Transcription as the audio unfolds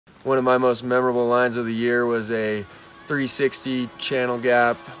One of my most memorable lines of the year was a 360 channel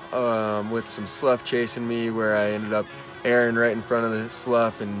gap with some slough chasing me, where I ended up airing right in front of the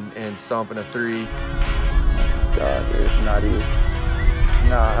slough and stomping a 3. God, dude, nutty.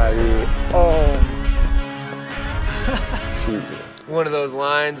 Oh. Jesus. One of those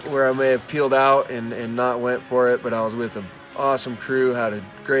lines where I may have peeled out and not went for it, but I was with an awesome crew, had a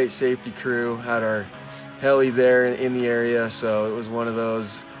great safety crew, had our heli there in the area, so it was one of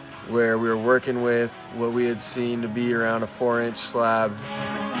those where we were working with what we had seen to be around a 4-inch slab.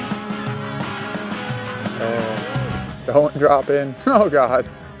 Don't drop in. Oh God.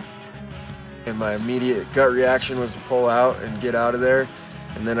 And my immediate gut reaction was to pull out and get out of there.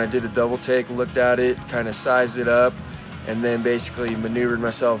 And then I did a double take, looked at it, kind of sized it up, and then basically maneuvered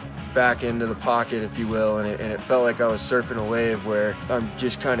myself back into the pocket, if you will, and it felt like I was surfing a wave where I'm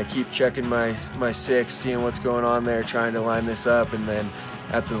just kind of keep checking my 6, seeing what's going on there, trying to line this up, and then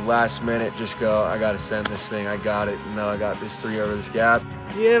at the last minute just go, I gotta send this thing, I got it, and now I got this 3 over this gap.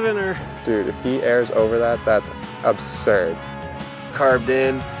 Giving her. Dude, if he airs over that, that's absurd. Carved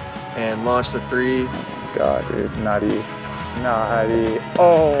in and launched the 3. God, dude, nutty.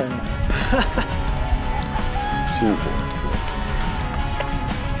 Oh. Jesus.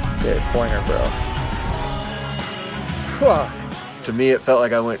 Yeah, pointer, bro. To me, it felt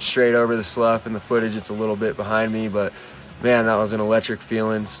like I went straight over the slough. In the footage, it's a little bit behind me, but man, that was an electric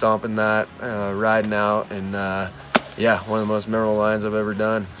feeling, stomping that, riding out, and yeah, one of the most memorable lines I've ever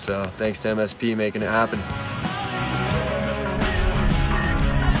done. So thanks to MSP making it happen.